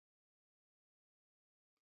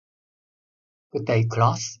Good day,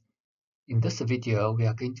 class. In this video, we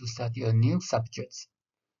are going to study a new subject,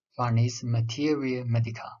 Chinese Materia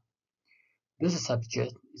Medica. This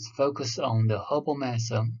subject is focused on the herbal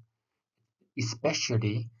medicine,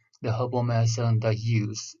 especially the herbal medicine that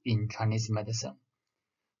used in Chinese medicine.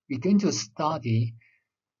 We're going to study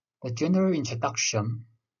the general introduction,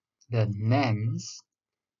 the names,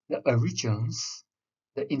 the origins,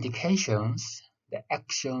 the indications, the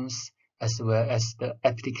actions, as well as the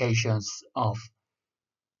applications of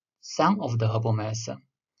some of the herbal medicine.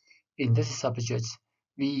 In this subject,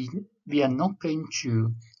 we are not going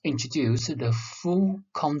to introduce the full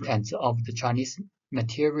content of the Chinese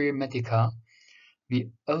Materia Medica.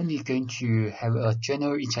 We're only going to have a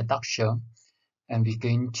general introduction, and we're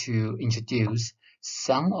going to introduce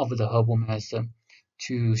some of the herbal medicine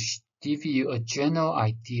to give you a general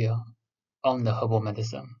idea on the herbal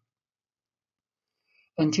medicine.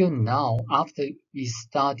 Until now, after we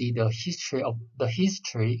study the history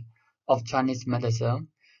of Chinese medicine,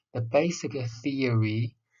 the basic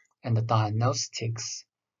theory and the diagnostics,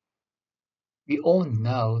 we all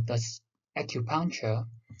know that acupuncture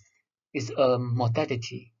is a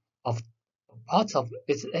modality of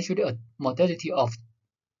it's actually a modality of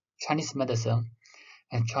Chinese medicine,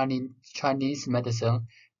 and Chinese medicine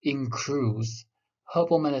includes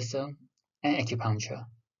herbal medicine and acupuncture.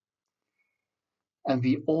 And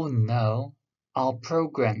we all know our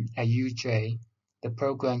program at UJ, the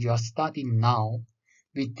program you are studying now,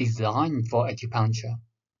 we designed for acupuncture,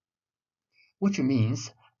 which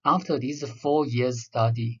means after this 4 years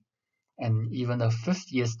study and even a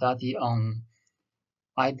 5th year study on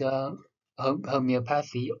either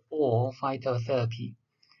homeopathy or phytotherapy,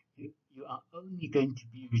 you are only going to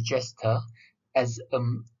be registered as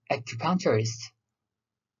an acupuncturist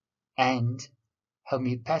and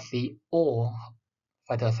homeopathy or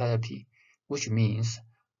phytotherapy, which means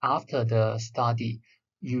after the study,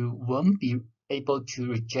 you won't be able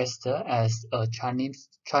to register as a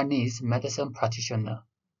Chinese medicine practitioner.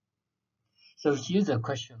 So here's a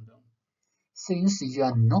question though. Since you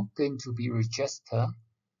are not going to be registered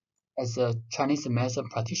as a Chinese medicine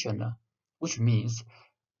practitioner, which means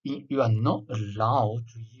you are not allowed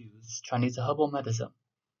to use Chinese herbal medicine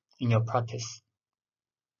in your practice.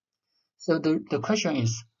 So the question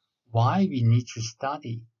is, why we need to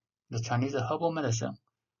study the Chinese herbal medicine,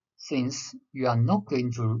 since you are not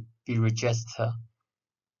going to be registered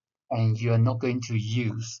and you are not going to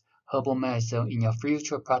use herbal medicine in your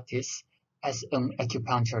future practice as an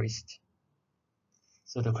acupuncturist.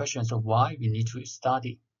 So the question is why we need to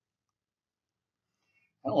study.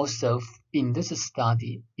 And also in this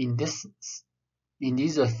study, in these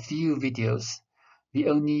few videos, we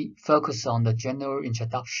only focus on the general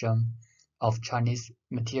introduction of Chinese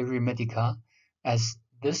Materia Medica, as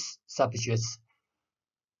this subject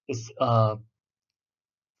is a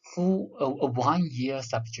 1 year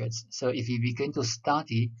subject. So if we begin to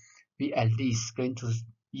study, we at least going to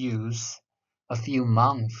use a few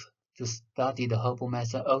months to study the herbal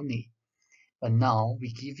medicine only. But now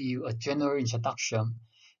we give you a general introduction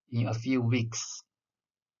in a few weeks.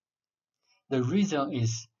 The reason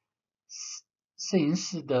is, since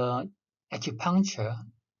the acupuncture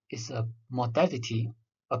is a modality,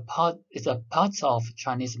 it's a part of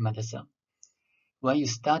Chinese medicine. When you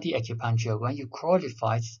study acupuncture, when you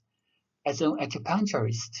qualify as an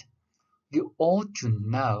acupuncturist, you ought to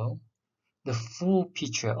know the full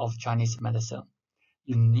picture of Chinese medicine.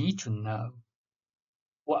 You need to know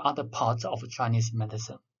what are the parts of Chinese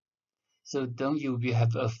medicine. So then you will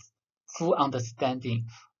have a full understanding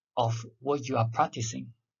of what you are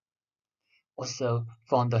practicing. Also,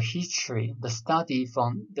 from the history, the study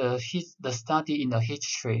in the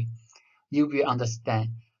history, you will understand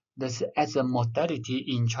that as a modality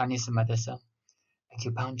in Chinese medicine,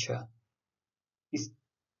 acupuncture is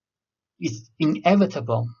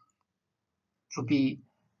inevitable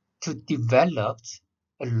to develop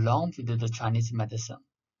along with the Chinese medicine.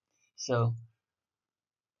 So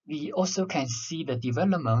we also can see the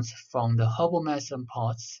developments from the herbal medicine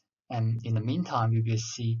parts, and in the meantime, we will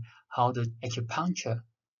see how the acupuncture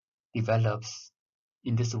develops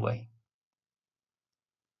in this way.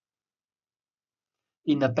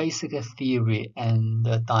 In the basic theory and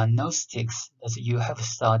the diagnostics that you have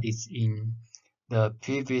studied in the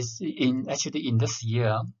actually in this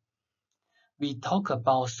year, we talk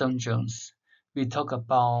about syndromes, we talk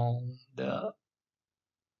about the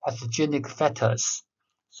pathogenic factors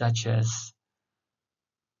such as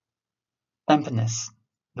dampness,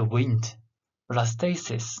 the wind, blood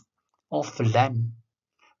or phlegm.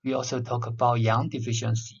 We also talk about yang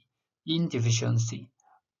deficiency, yin deficiency,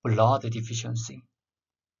 blood deficiency.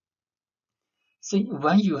 So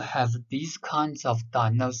when you have these kinds of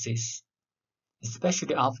diagnosis,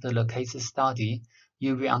 especially after the case study,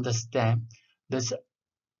 you will understand that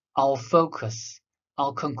our focus,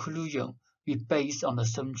 our conclusion is based on the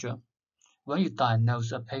syndrome. When you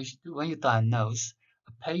diagnose a patient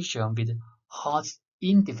with heart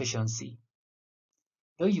insufficiency,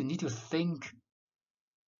 then you need to think,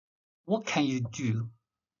 what can you do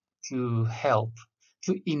to help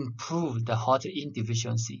to improve the heart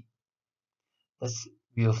insufficiency? That's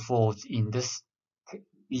will fall in this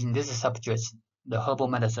subject, the herbal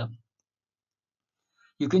medicine.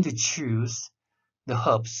 You're going to choose the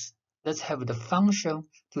herbs that have the function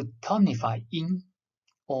to tonify in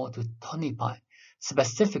or to tonify,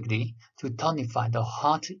 specifically to tonify the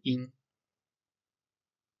heart in,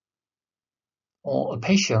 or a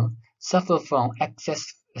patient suffer from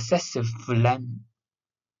excessive phlegm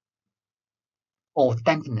or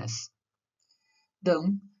dampness.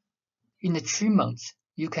 Then, in the treatment,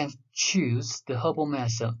 you can choose the herbal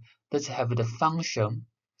medicine that have the function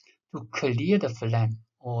to clear the phlegm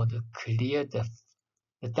or to clear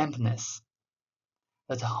the dampness.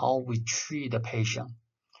 That's how we treat the patient.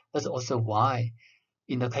 That's also why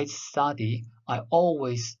in the case study, I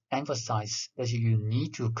always emphasize that you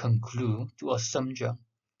need to conclude to a syndrome.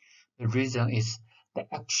 The reason is the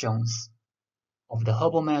actions of the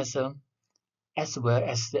herbal medicine as well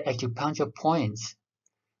as the acupuncture points.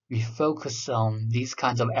 We focus on these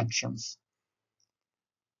kinds of actions.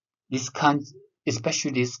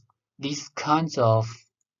 Especially these kinds of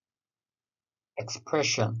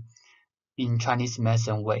expression in Chinese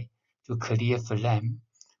medicine way to clear phlegm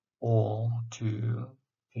or to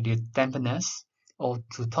clear dampness or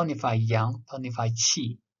to tonify yang, tonify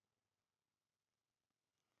qi.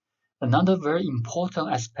 Another very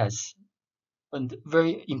important aspect and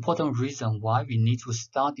very important reason why we need to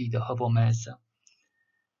study the herbal medicine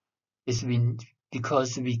is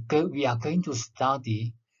because we are going to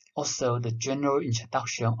study also the general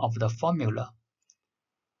introduction of the formula.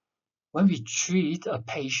 When we treat a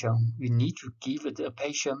patient, we need to give the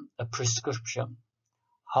patient a prescription,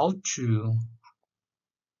 how to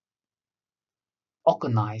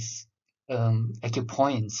organize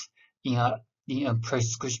acupoints in a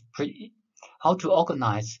prescription, how to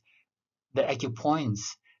organize the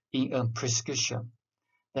acupoints in a prescription.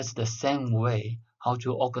 That's the same way how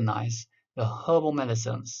to organize the herbal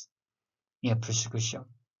medicines in a prescription.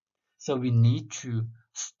 So we need to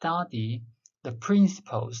study the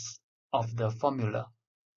principles of the formula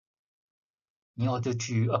in order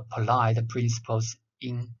to apply the principles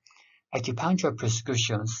in acupuncture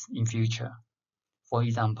prescriptions in future. For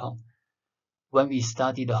example, when we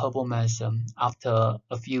study the herbal medicine after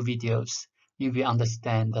a few videos, you will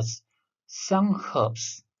understand that some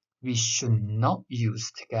herbs we should not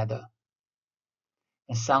use together,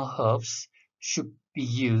 and some herbs should be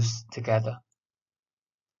used together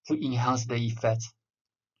to enhance the effect.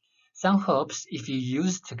 Some herbs, if you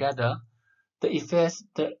use together,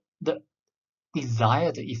 the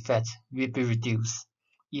desired effect will be reduced,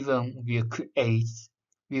 even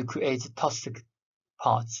will create toxic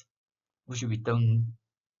parts which we don't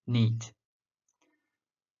need.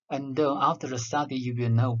 And then after the study, you will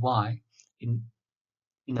know why. In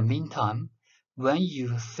the meantime, when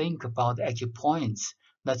you think about the acupoints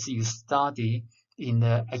that you study in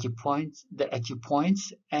the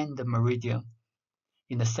acupoints and the meridian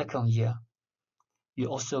in the second year, you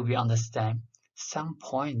also will understand some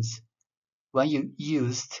points when you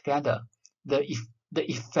use together, the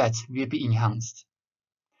effect will be enhanced.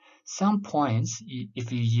 Some points,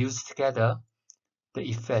 if you use together, the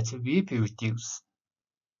effect will be reduced.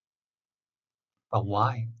 But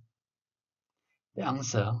why? The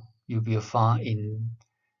answer you will find in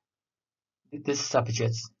this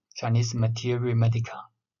subject, Chinese Materia Medica.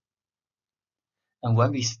 And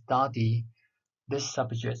when we study this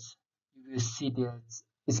subject, you will see that,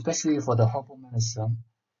 especially for the herbal medicine,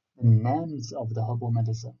 the names of the herbal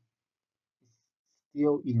medicine is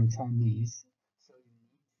still in Chinese, so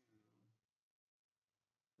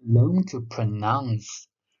you need to learn to pronounce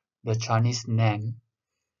the Chinese name.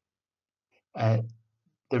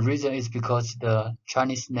 The reason is because the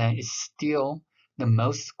Chinese name is still the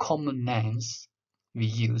most common names we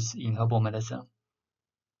use in herbal medicine.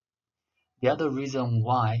 The other reason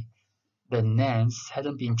why the names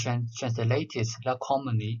haven't been translated that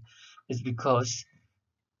commonly is because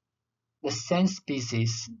the same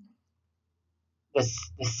species, the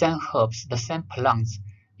same herbs, the same plants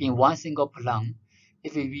in one single plant,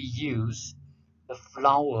 if we use the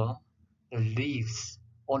flower, the leaves,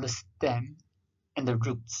 or the stem and the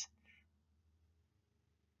roots,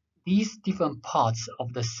 these different parts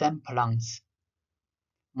of the same plants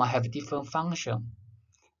might have different function.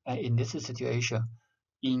 And in this situation,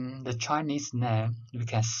 in the Chinese name, we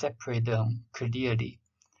can separate them clearly.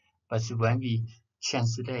 But when we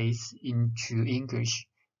translate into English,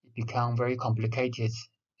 it becomes very complicated,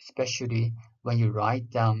 especially when you write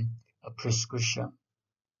down a prescription.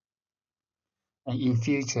 And in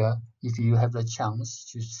future, if you have the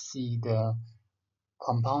chance to see the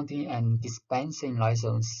compounding and dispensing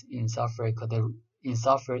license in South Africa,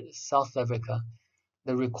 South Africa,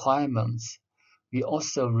 the requirements, we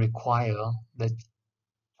also require the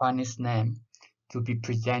Chinese name to be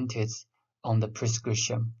presented on the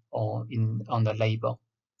prescription or on the label.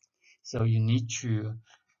 So you need to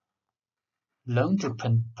learn to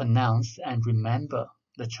pronounce and remember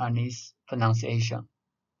the Chinese pronunciation.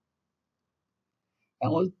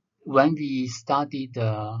 And when we study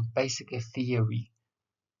the basic theory,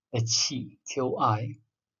 the qi, qi,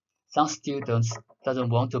 some students doesn't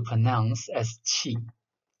want to pronounce as qi,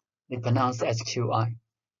 they pronounce as qi.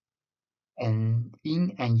 And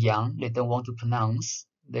yin and yang, they don't want to pronounce,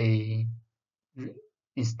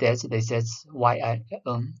 instead they say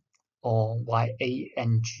yin or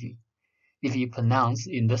yang. If you pronounce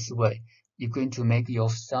in this way, you're going to make your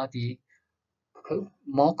study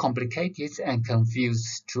more complicated and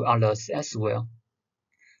confused to others as well.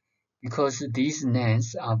 Because these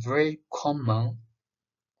names are very common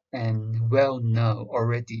and well known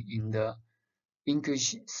already in the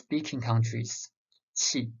English speaking countries.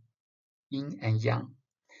 Qi, yin and yang,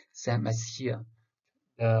 same as here.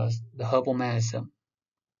 The herbal medicine,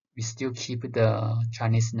 we still keep the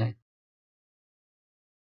Chinese name.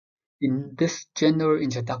 In this general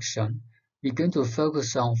introduction, we're going to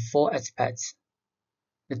focus on 4 aspects: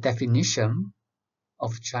 the definition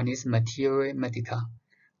of Chinese Materia Medica,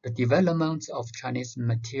 the development of Chinese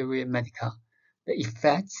Materia Medica, the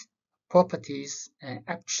effects, properties, and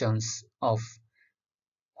actions of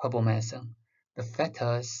herbal medicine, the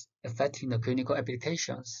factors affecting the clinical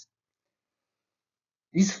applications.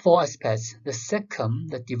 These 4 aspects, the second,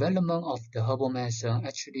 the development of the herbal medicine,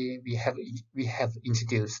 actually we have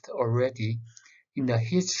introduced already in the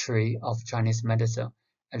history of Chinese medicine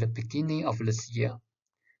at the beginning of this year.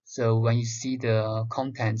 So when you see the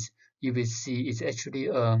content, you will see it's actually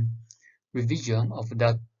a revision of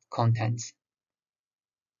that content,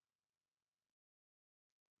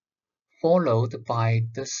 followed by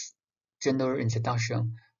this general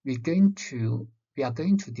introduction. We are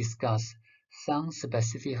going to discuss some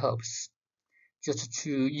specific herbs, just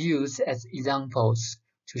to use as examples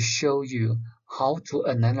to show you how to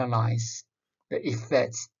analyze the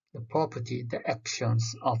effects, the property, the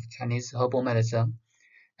actions of Chinese herbal medicine.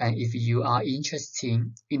 And if you are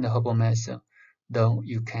interested in the herbal medicine, then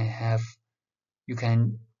you can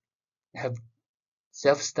have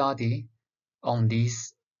self-study on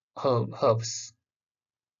these herbs.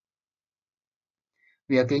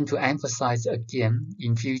 We are going to emphasize again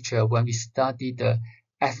in future when we study the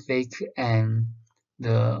ethic and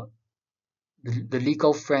the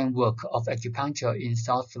legal framework of acupuncture in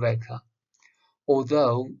South Africa.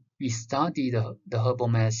 Although we study the herbal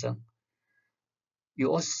medicine,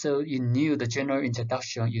 you knew the general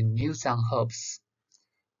introduction, you knew some herbs.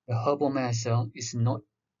 The herbal medicine is not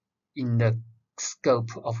in the scope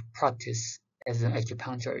of practice as an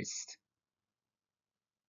acupuncturist.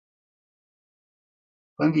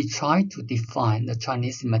 When we try to define the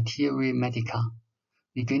Chinese Materia Medica,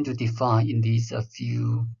 we're going to define in these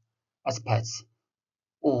few aspects.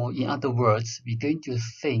 Or in other words, we're going to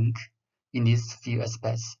think in these few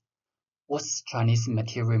aspects. What's Chinese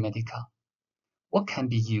Materia Medica? What can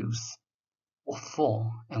be used? What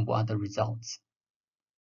for? And what are the results?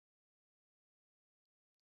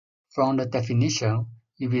 From the definition,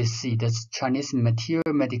 you will see that Chinese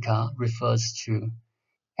Materia Medica refers to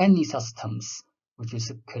any substance which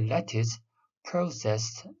is collected,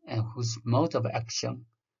 processed, and whose mode of action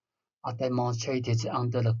are demonstrated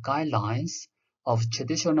under the guidelines of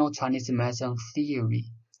traditional Chinese medicine theory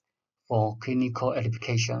for clinical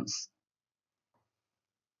applications.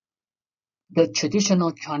 The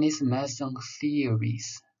traditional Chinese medicine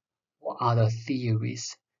theories. What are the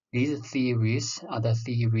theories? These theories are the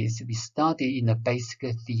theories we study in the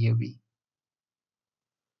basic theory.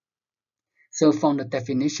 So from the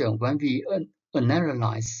definition, when we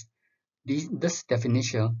analyze this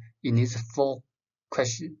definition in these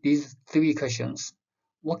 3 questions,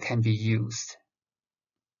 what can be used?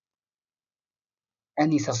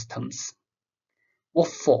 Any substance. What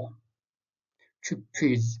for? To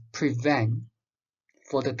prevent.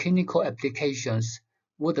 For the clinical applications,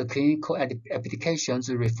 what the clinical applications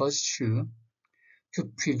refers to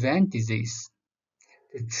prevent disease,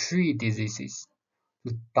 to treat diseases,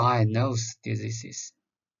 to diagnose diseases.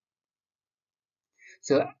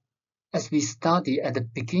 So as we study at the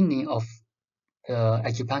beginning of the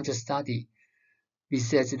acupuncture study, we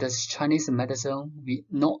said that Chinese medicine, we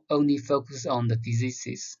not only focus on the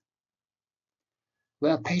diseases.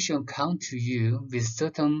 When a patient comes to you with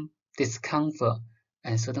certain discomfort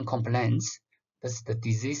and certain complaints, that's the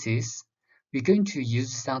diseases, we're going to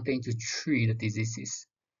use something to treat the diseases.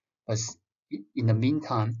 But in the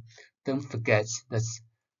meantime, don't forget that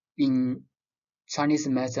in Chinese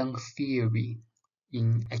medicine theory,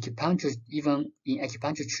 in acupuncture, even in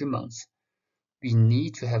acupuncture treatments, we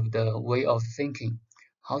need to have the way of thinking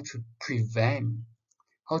how to prevent,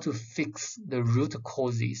 how to fix the root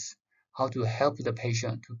causes, how to help the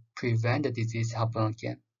patient to prevent the disease happen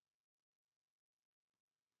again.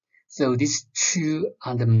 So these two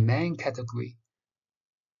are the main category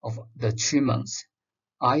of the treatments,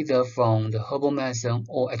 either from the herbal medicine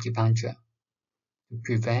or acupuncture, to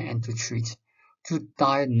prevent and to treat. To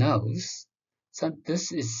diagnose, so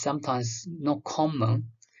this is sometimes not common.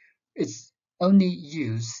 It's only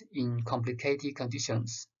used in complicated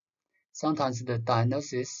conditions. Sometimes the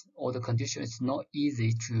diagnosis or the condition is not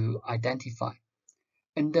easy to identify.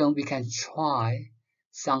 And then we can try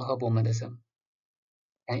some herbal medicine.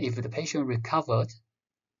 And if the patient recovered,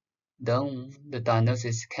 then the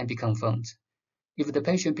diagnosis can be confirmed. If the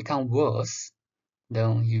patient becomes worse,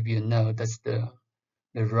 then you will know that's the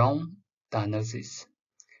wrong diagnosis.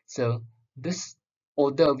 So this,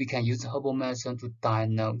 although we can use herbal medicine to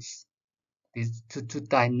diagnose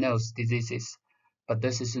diseases, but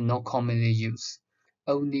this is not commonly used.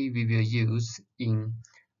 Only we will use in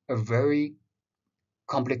a very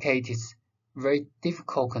complicated, very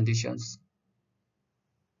difficult conditions.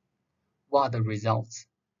 What are the results?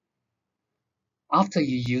 After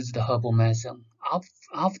you use the herbal medicine,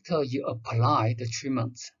 after you apply the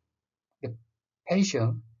treatment, the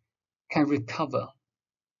patient can recover,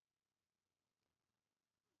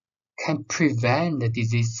 can prevent the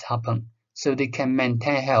disease happen, so they can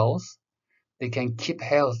maintain health, they can keep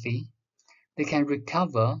healthy, they can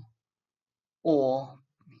recover or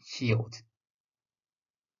healed.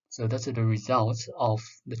 So that's the result of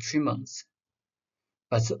the treatments.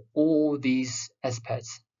 But all these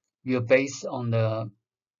aspects will based on the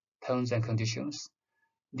terms and conditions.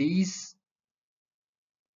 These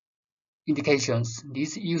indications,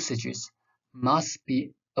 these usages must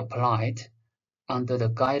be applied under the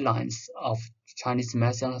guidelines of Chinese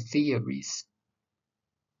medicine theories.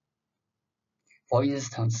 For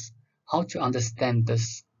instance, how to understand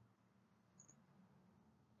this?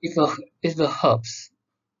 If the herbs,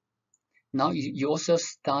 now you also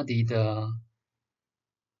study the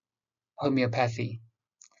homeopathy,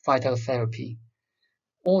 phytotherapy.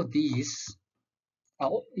 All these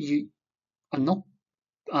you are not.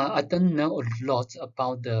 I don't know a lot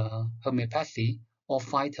about the homeopathy or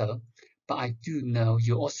phyto, but I do know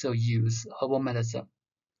you also use herbal medicine.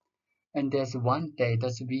 And there's one day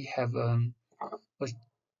that we have a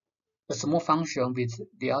small function with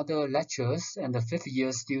the other lecturers and the fifth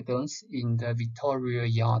year students in the Victoria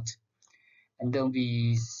Yard. And then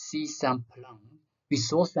we saw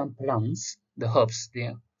some plants, the herbs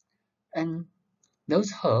there. And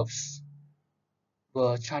those herbs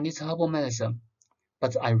were Chinese herbal medicine.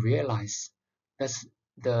 But I realized that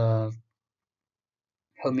the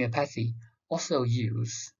homeopathy also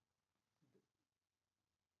use,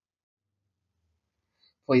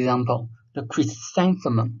 for example, the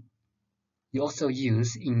chrysanthemum you also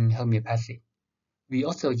use in homeopathy. We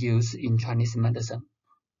also use in Chinese medicine.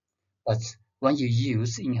 But when you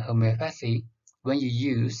use in homeopathy, when you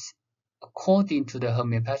use according to the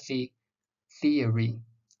homeopathy theory,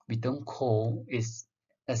 we don't call it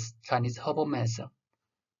as Chinese herbal medicine.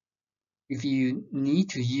 If you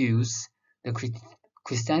need to use the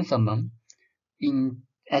chrysanthemum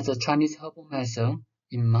as a Chinese herbal medicine,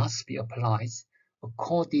 it must be applied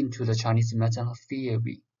according to the Chinese medicine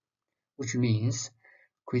theory, which means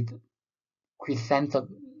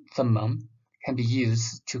chrysanthemum can be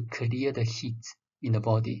used to clear the heat in the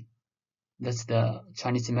body. That's the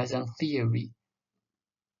Chinese medicine theory.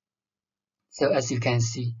 So as you can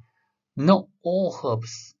see, not all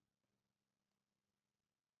herbs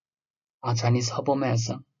are Chinese herbal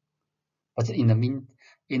medicine, but in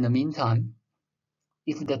the meantime,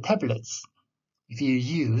 if the tablets, if you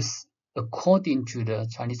use according to the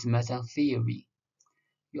Chinese medicine theory,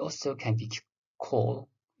 it also can be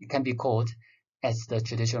called as the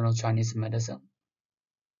traditional Chinese medicine,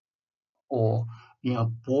 or in a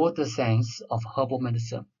broader sense of herbal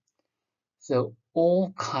medicine. So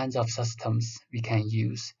all kinds of systems we can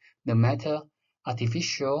use, no matter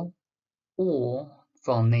artificial or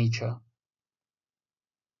from nature.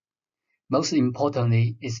 Most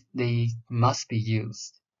importantly is they must be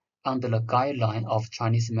used under the guideline of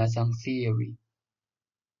Chinese medicine theory.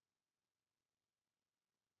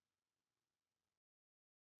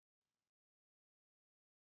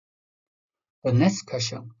 The next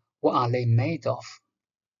question, what are they made of?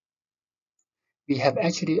 We have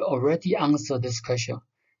actually already answered this question.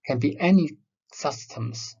 Can be any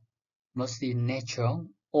substance, mostly natural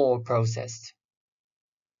or processed.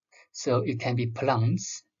 So it can be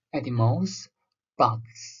plants, animals,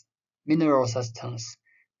 bugs, mineral substance,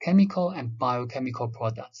 chemical and biochemical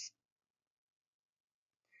products.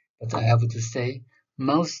 But I have to say,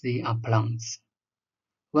 mostly are plants.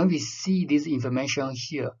 When we see this information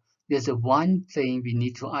here, there's one thing we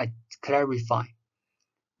need to clarify.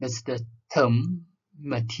 That's the term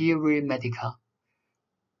Materia Medica.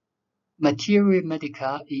 Materia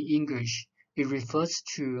Medica in English, it refers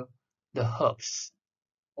to the herbs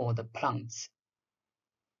or the plants.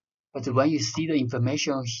 But when you see the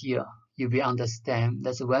information here, you will understand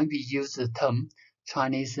that when we use the term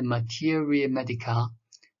Chinese Materia Medica,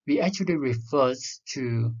 we actually refers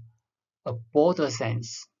to a broader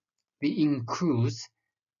sense. We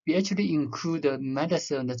actually include the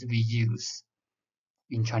medicine that we use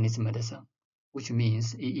in Chinese medicine, which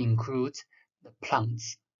means it includes the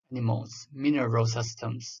plants, animals, mineral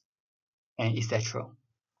systems, and etc.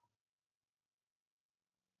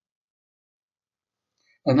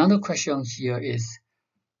 Another question here is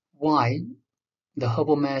why the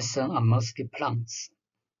herbal medicine are mostly plants.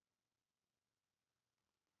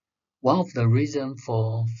 One of the reasons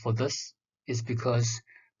for this is because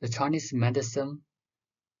the Chinese medicine,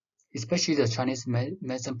 especially the Chinese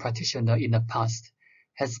medicine practitioner in the past,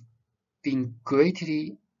 has been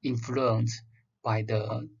greatly influenced by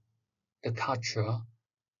the culture,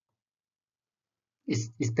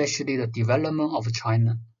 especially the development of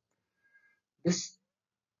China. This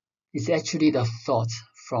is actually the thought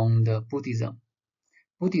from the Buddhism.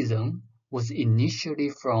 Buddhism was initially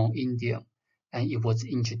from India and it was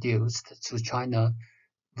introduced to China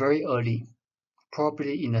very early,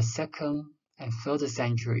 probably in the 2nd and 3rd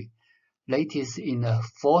century. Latest in the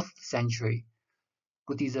 4th century,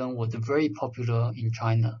 Buddhism was very popular in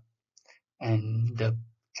China, and the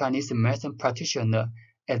Chinese medicine practitioners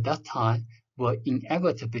at that time will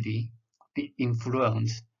inevitably be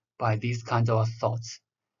influenced by these kinds of thoughts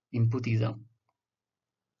in Buddhism.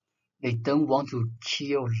 They don't want to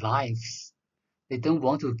kill lives. They don't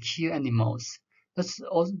want to kill animals. That's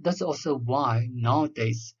also why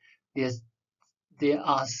nowadays there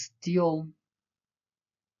are still,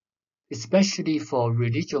 especially for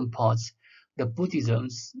religion parts, the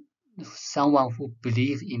Buddhisms, someone who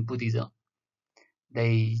believes in Buddhism,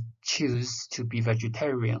 they choose to be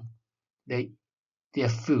vegetarian. Their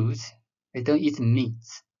food, they don't eat meat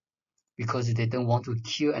because they don't want to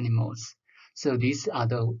kill animals. So these are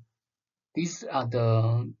the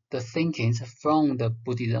thinkings from the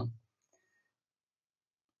Buddhism.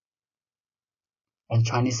 And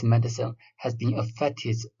Chinese medicine has been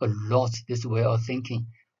affected a lot this way of thinking.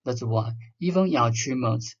 That's why even in our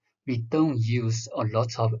treatments, we don't use a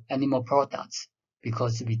lot of animal products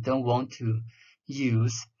because we don't want to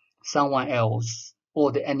use someone else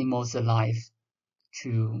or the animal's life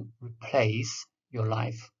to replace your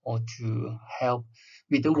life or to help.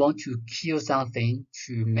 We don't want to kill something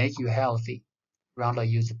to make you healthy, rather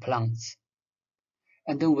use plants.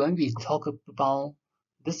 And then when we talk about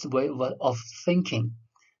this way of thinking,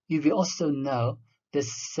 you will also know that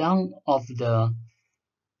some of the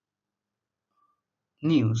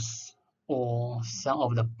news or some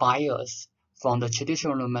of the bias from the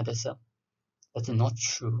traditional medicine that's not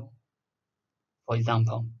true. For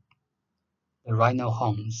example, the rhino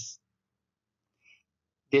horns.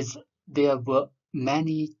 There were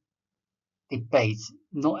many debates,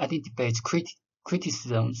 not any debates,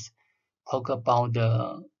 criticisms talk about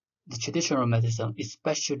the traditional medicine,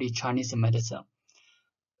 especially Chinese medicine.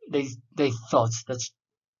 They thought that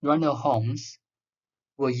rhino horns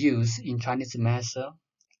were used in Chinese medicine,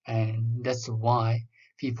 and that's why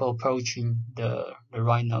people approaching the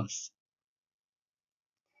rhinos.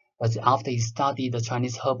 But after you study the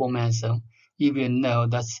Chinese herbal medicine, you will know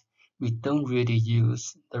that we don't really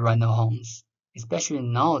use the rhino horns. Especially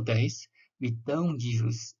nowadays, we don't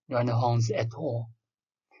use rhino horns at all.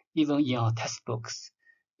 Even in our textbooks,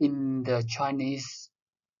 in the Chinese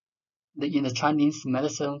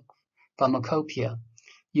medicine pharmacopoeia,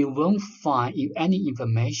 you won't find any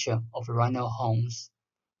information of rhino horns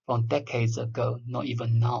from decades ago, not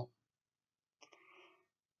even now.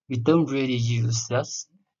 We don't really use this.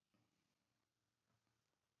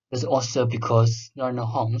 That's also because rhino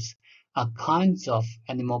horns are kinds of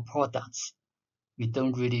animal products. we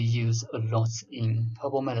don't really use a lot in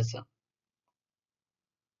herbal medicine.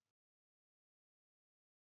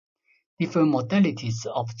 Different modalities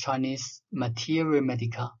of Chinese Materia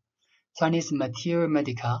Medica. Chinese Materia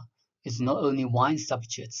Medica is not only one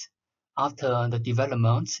subject. After the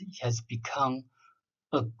development, it has become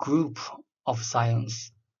a group of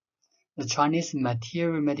science. The Chinese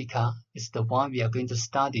Materia Medica is the one we are going to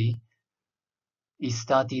study. We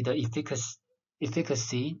study the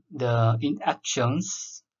efficacy, the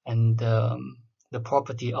interactions, and the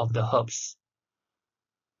property of the herbs.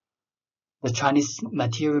 The Chinese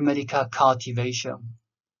Materia Medica cultivation.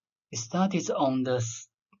 It studies on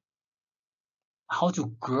how to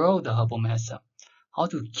grow the herbal medicine, how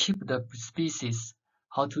to keep the species,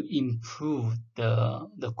 how to improve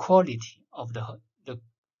the quality of the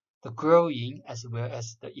growing as well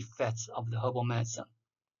as the effects of the herbal medicine.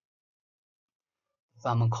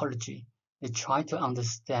 Pharmacology. They try to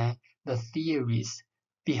understand the theories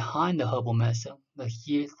behind the herbal medicine, the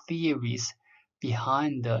theories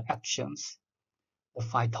behind the actions, the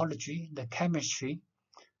phytology, the chemistry.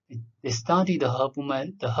 They study the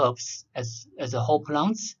herbs as a whole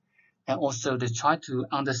plants, and also they try to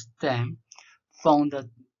understand from the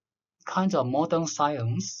kinds of modern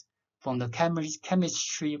science, from the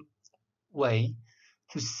chemistry way,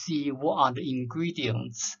 to see what are the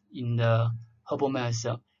ingredients in the herbal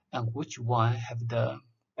medicine and which one have the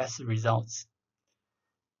best results.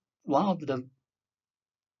 One of the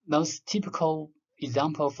most typical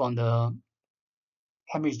example from the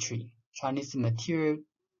chemistry, Chinese material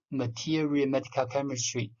medical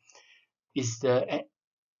chemistry, is the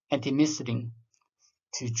antimicillin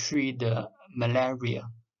to treat the malaria.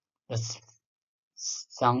 That's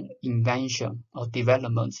some invention or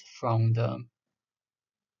development from the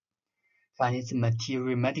Chinese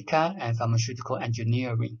Materia Medica and pharmaceutical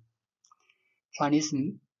engineering. Chinese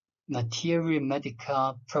Materia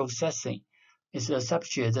Medica processing is a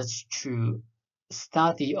subject that's to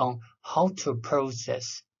study on how to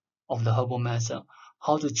process of the herbal medicine,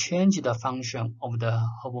 how to change the function of the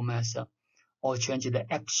herbal medicine, or change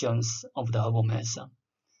the actions of the herbal medicine.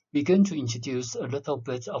 We're going to introduce a little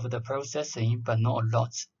bit of the processing, but not a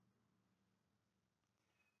lot.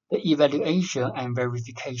 The evaluation and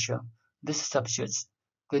verification. This subject is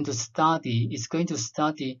going to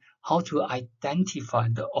study how to identify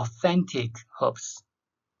the authentic herbs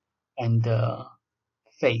and the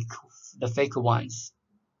fake ones,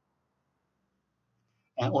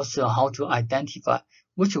 and also how to identify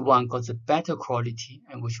which one got a better quality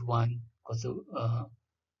and which one got a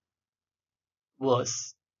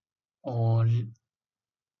worse or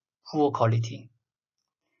poor quality.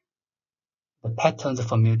 The patterns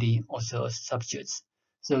formulae also subjects.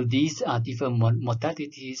 So these are different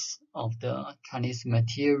modalities of the Chinese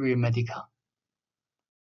Materia Medica.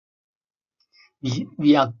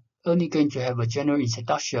 We are only going to have a general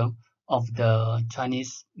introduction of the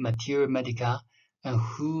Chinese Materia Medica, and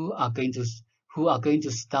who are going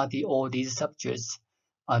to study all these subjects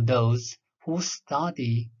are those who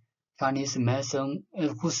study Chinese medicine,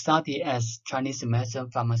 who study as Chinese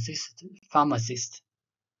medicine pharmacists.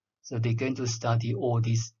 So they're going to study all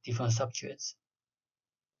these different subjects.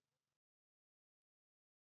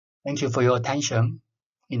 Thank you for your attention.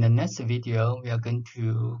 In the next video, we are going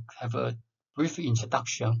to have a brief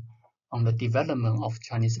introduction on the development of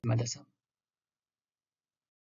Chinese medicine.